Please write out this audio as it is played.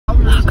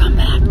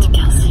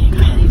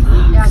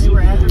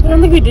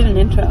think we did an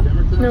intro.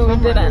 No, we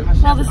didn't.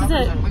 Well, this is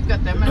it.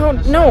 Oh,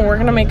 no, we're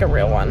gonna make a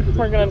real one.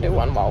 We're gonna do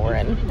one while we're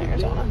in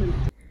Arizona.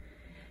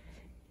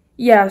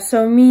 Yeah,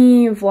 so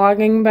me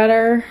vlogging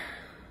better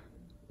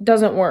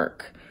doesn't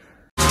work.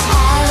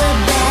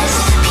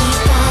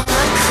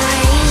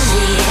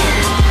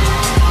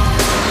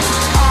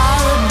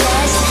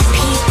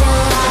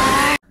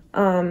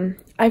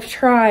 I've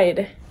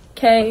tried,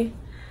 okay?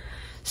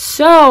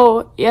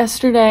 So,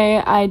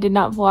 yesterday I did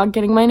not vlog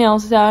getting my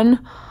nails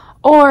done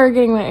or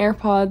getting my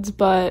AirPods,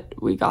 but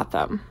we got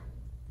them.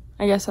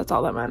 I guess that's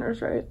all that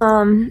matters, right?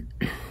 What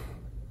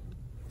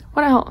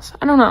else?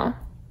 I don't know.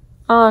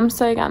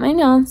 So I got my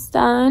nails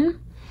done.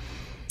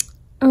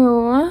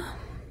 Ooh.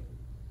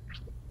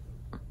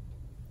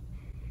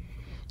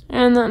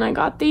 And then I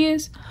got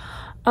these.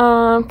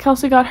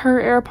 Kelsey got her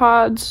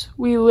AirPods.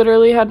 We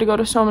literally had to go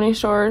to so many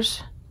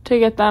stores to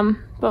get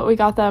them, but we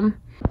got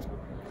them.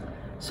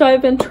 So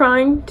I've been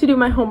trying to do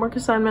my homework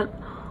assignment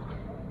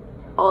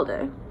all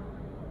day,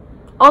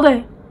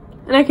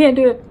 and I can't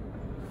do it.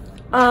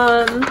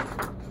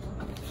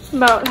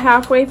 About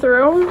halfway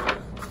through.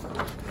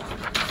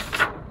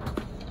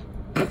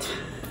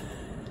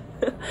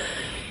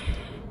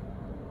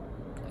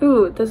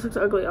 Ooh, this looks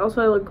ugly.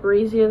 Also, I look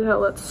greasy as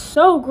hell. That's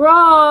so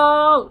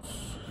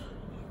gross.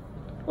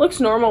 Looks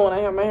normal when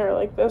I have my hair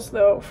like this,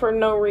 though, for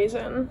no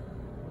reason.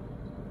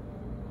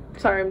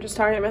 Sorry, I'm just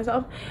talking to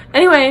myself.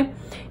 Anyway,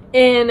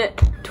 in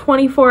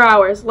 24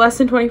 hours, less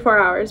than 24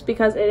 hours,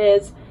 because it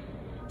is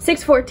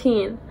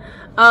 6:14,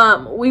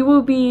 we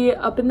will be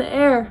up in the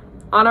air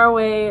on our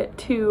way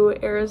to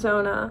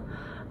Arizona.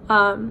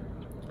 I'm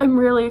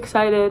really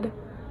excited.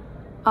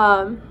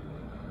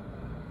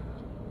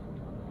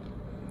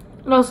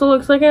 It also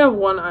looks like I have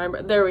one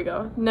eyebrow. There we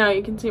go. Now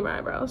you can see my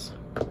eyebrows.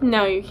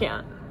 Now you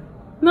can't.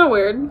 Isn't that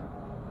weird?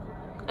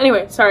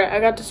 Anyway, sorry,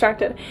 I got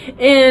distracted.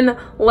 In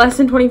less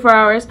than 24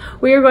 hours,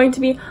 we are going to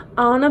be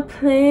on a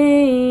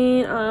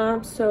plane.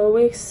 I'm so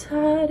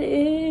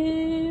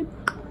excited.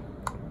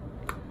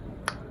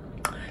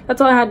 That's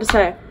all I had to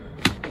say.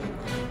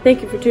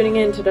 Thank you for tuning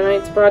in to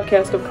tonight's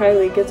broadcast of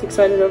Kylie Gets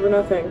Excited Over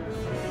Nothing.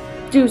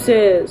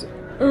 Deuces.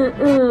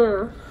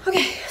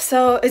 Okay,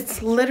 so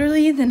it's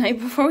literally the night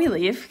before we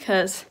leave,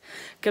 because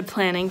good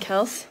planning,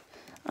 Kels.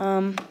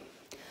 Oh,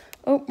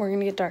 we're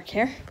gonna get dark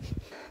here.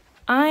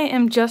 I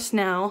am just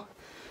now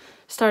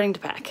starting to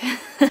pack.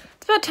 It's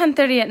about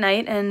 10:30 at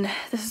night, and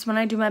this is when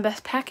I do my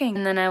best packing.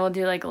 And then I will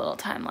do like a little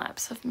time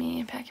lapse of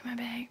me packing my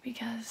bag,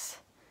 because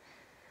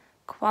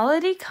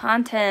quality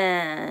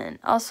content.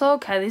 Also,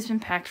 Kylie's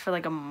been packed for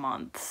like a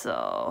month,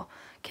 so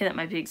okay, that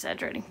might be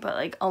exaggerating, but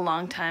like a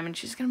long time, and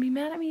she's gonna be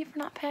mad at me for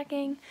not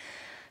packing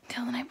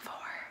until the night before.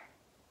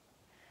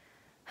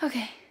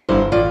 Okay.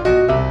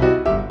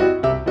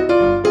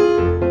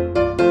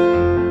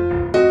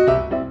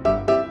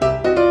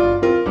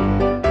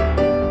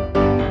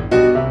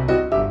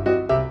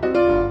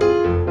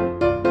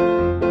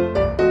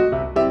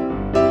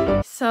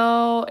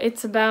 So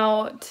it's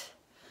about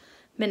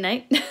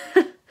midnight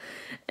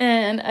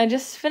and I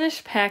just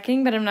finished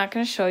packing, but I'm not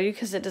going to show you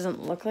because it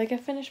doesn't look like I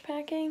finished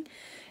packing.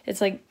 It's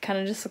like kind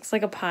of just looks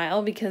like a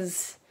pile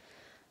because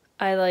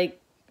I like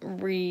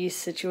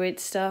resituate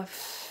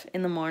stuff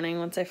in the morning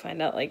once I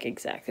find out like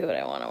exactly what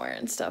I want to wear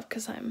and stuff,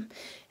 because I'm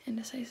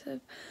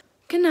indecisive.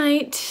 Good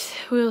night.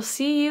 We'll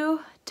see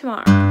you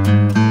tomorrow.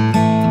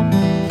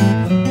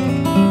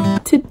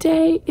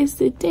 Today is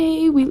the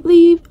day we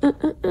leave.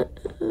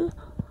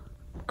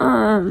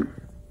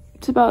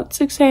 It's about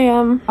 6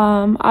 a.m.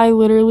 I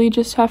literally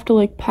just have to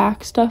like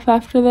pack stuff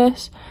after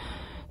this,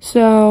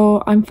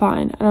 so I'm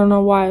fine. I don't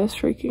know why I was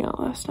freaking out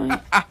last night.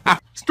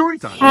 Story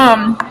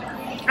time.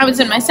 I was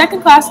in my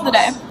second class of the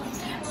day,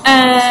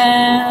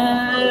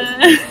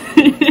 and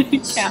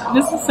yeah,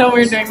 this is so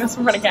weird doing this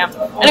in front of cam.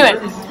 Anyway,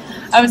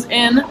 I was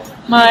in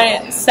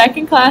my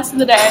second class of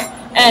the day,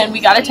 and we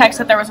got a text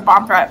that there was a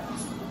bomb threat,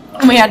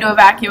 and we had to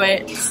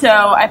evacuate. So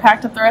I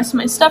packed up the rest of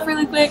my stuff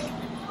really quick.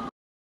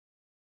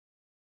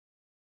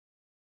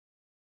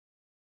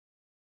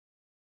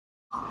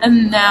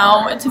 And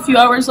now it's a few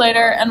hours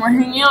later, and we're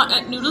hanging out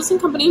at Noodles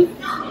and Company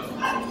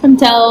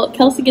until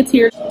Kelsey gets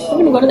here. We're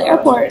gonna go to the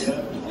airport.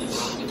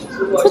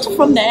 Such a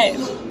fun day.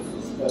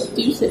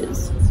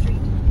 Deuces.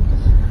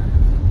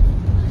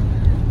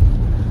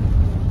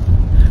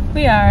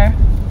 We are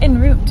en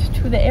route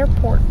to the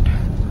airport.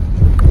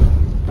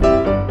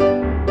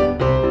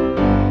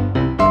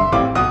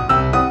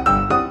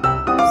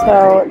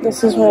 So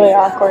this is really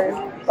awkward,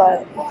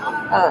 but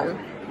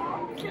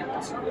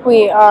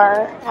we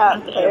are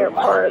at the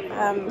airport,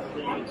 and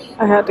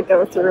I had to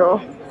go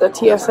through the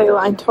TSA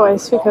line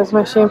twice because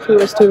my shampoo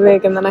was too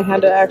big, and then I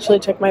had to actually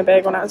check my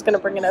bag when I was going to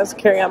bring it as a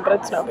carry-on, but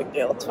it's no big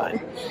deal, it's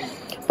fine.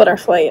 But our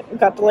flight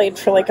got delayed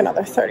for like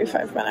another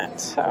 35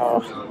 minutes,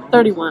 so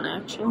 31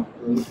 actually.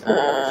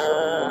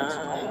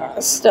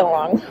 Still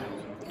long.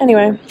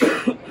 Anyway,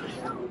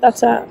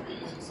 that's that.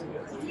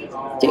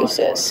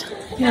 Deuces.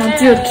 Yeah,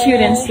 do a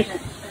cute Instagram.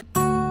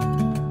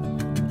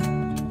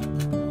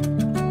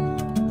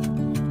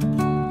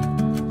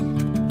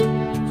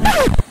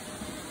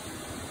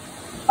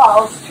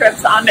 Charles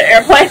trips onto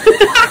airplanes.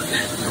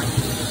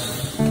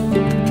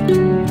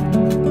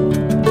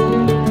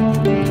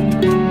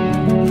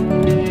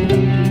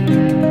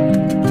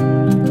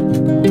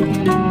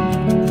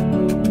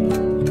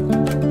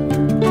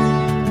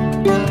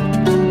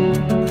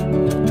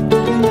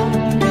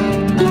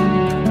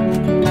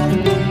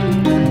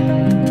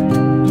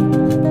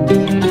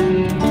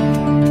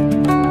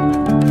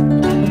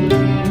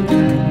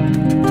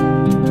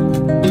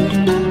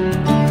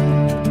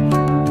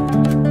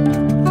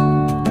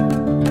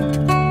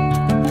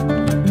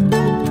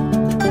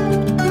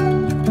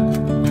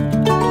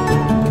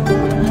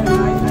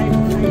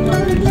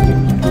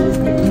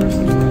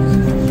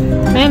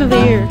 Man of the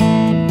year.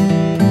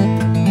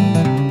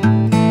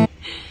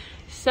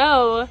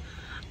 So,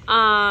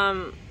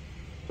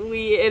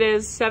 it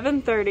is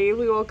 7:30.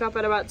 We woke up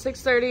at about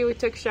 6:30. We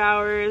took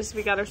showers.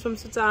 We got our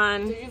swimsuits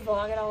on. Did you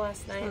vlog it all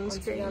last night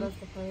once we got off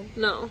the plane?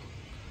 No.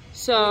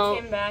 So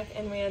We came back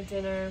and we had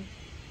dinner.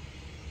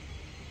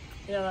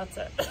 Yeah, that's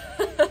it.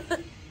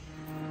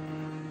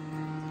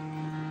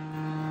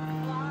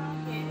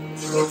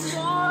 it's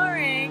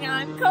boring.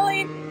 I'm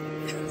Colleen.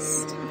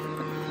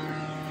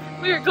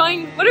 We are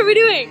going. What are we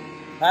doing?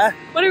 Huh?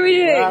 What are we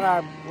doing?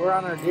 We're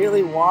on our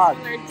daily walk.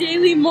 Our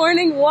daily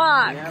morning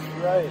walk. That's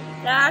right.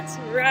 That's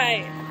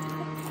right.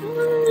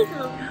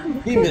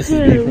 He misses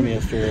me from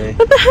yesterday.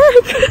 What the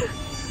heck?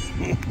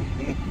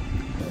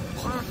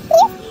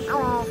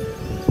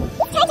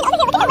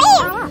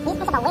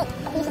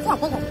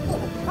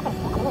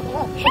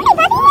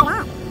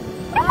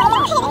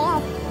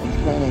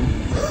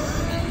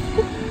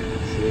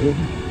 See?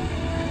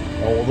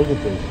 Oh, look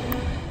at this.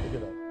 Look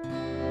at that.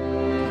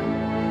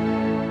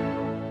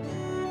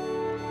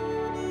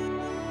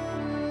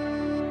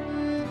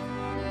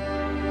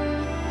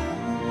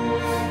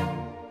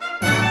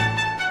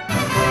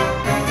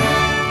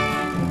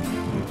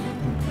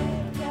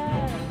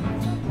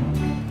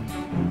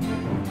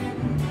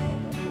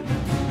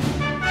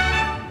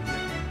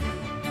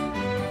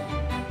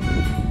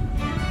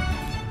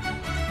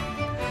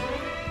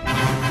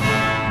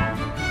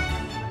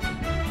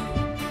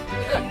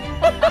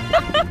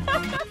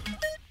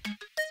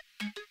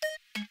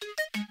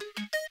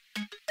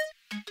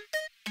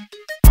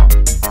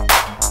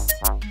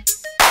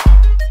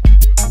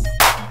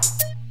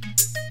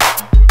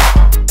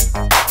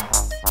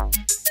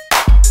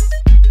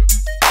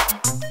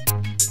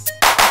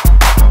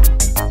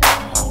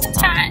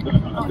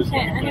 Okay,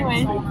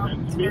 anyway,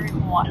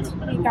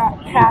 we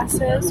got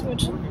passes,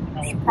 which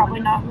should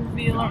probably not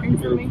reveal our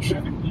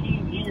information.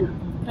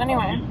 But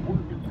anyway,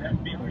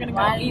 we're gonna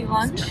go eat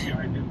lunch.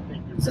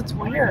 Because it's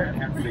weird.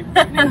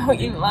 We're gonna go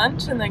eat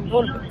lunch and then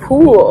go to the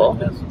pool.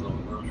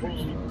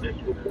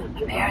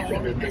 Apparently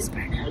we missed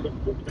burger.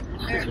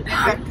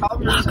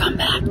 Welcome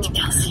back to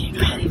Kelsey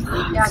Kylie.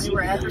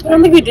 I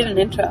don't think we did an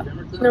intro.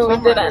 No, we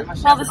didn't.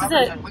 Well, this is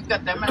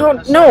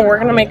it. No, we're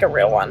gonna make a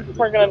real one.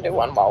 We're gonna do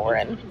one while we're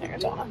in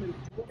Arizona.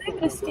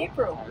 An escape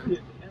room.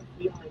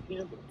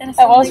 At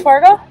Wells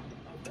Fargo?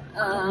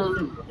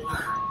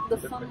 The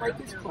Fun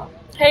Lakers Club.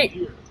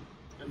 Hey!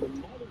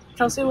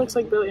 Kelsey looks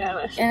like Billie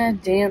Eilish. And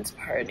a dance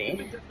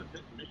party.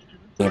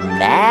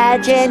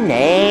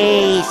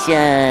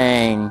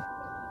 Imagination.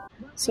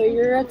 So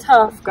you're a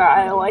tough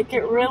guy, like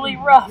it really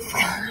rough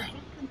guy.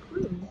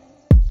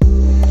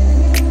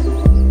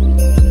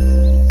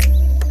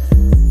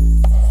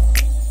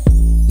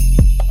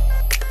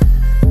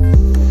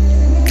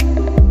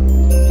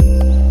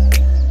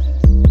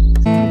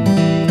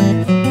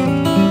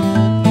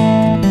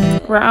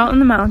 We're out in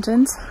the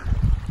mountains.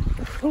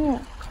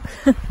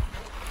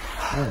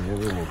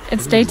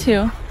 It's day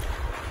 2.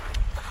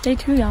 Day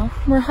 2, y'all.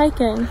 We're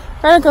hiking.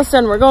 Right, Uncle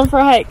Stan, we're going for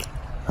a hike.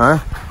 Huh?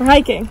 We're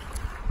hiking.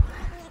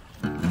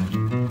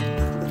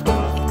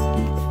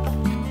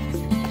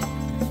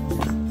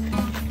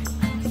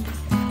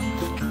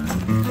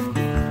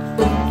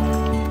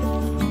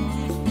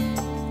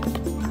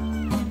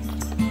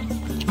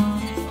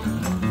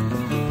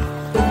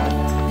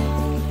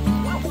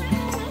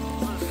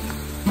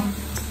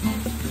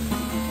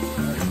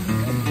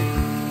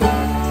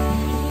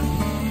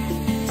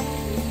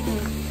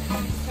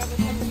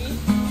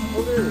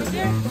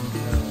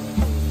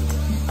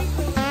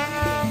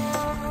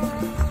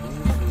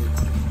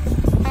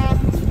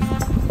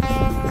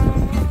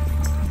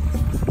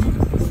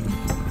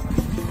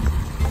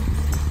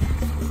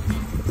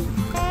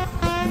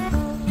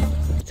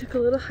 Took a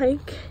little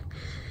hike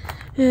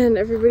and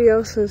everybody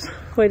else was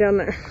way down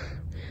there.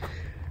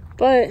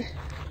 But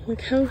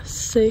look how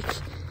sick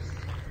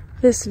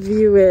this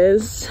view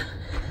is.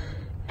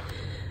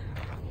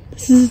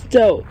 This is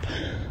dope.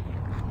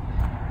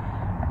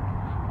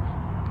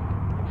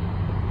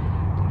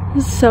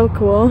 This is so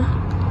cool.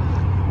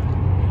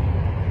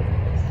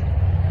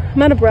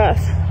 I'm out of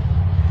breath.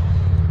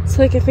 It's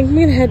like I think I'm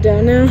gonna head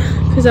down now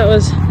because that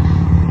was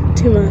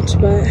too much,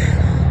 but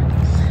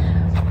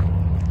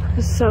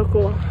this is so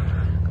cool.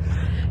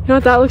 You know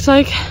what that looks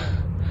like?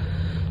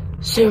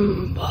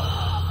 Simba.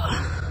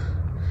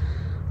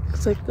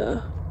 Looks like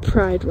the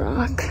Pride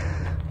Rock.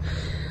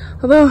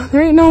 Although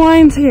there ain't no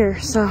lions here,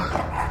 so.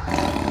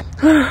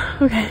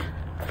 Okay.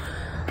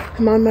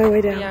 I'm on my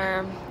way down. We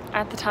are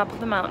at the top of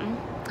the mountain.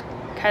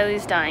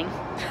 Kylie's dying.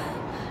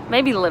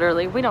 Maybe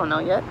literally, we don't know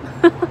yet.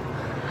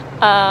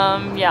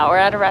 Yeah, we're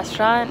at a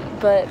restaurant,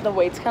 but the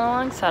wait's kind of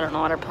long, so I don't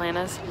know what our plan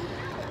is.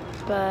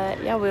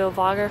 But yeah, we'll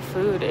vlog our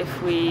food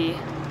if we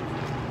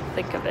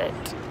think of it.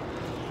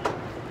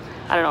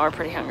 I don't know, we're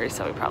pretty hungry,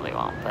 so we probably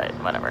won't, but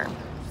whatever.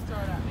 Throw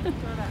it at me.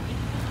 Throw it at me.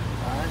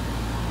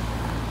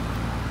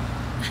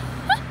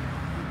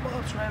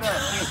 Bumps right up.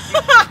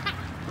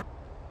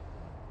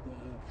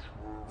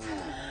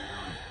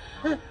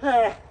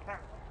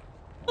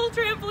 Full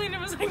trampoline, it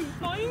was like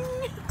boing.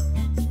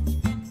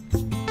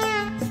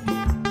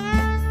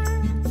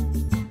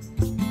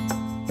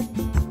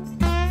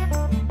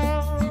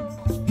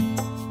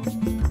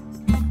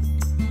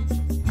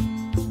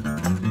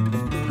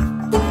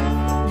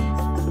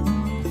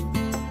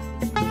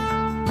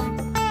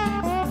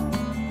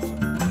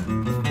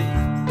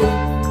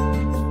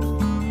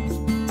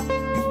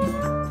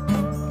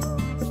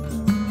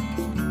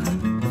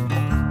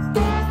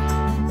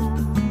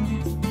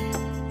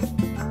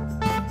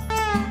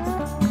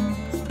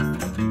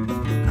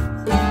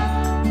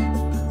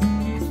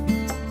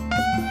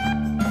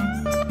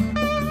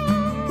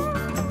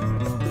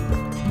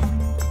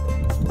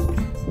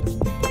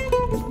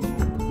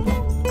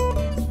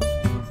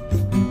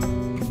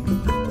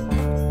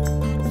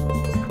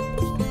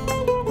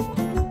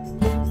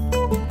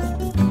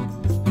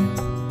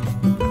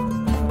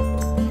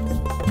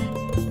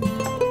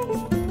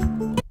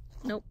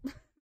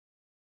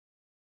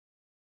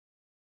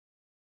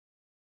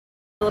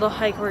 Little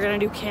hike. We're gonna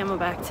do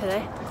Camelback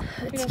today.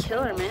 It's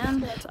killer,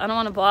 man. I don't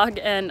want to vlog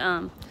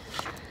and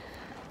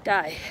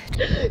die.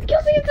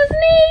 Kelsey, it's a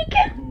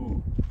snake!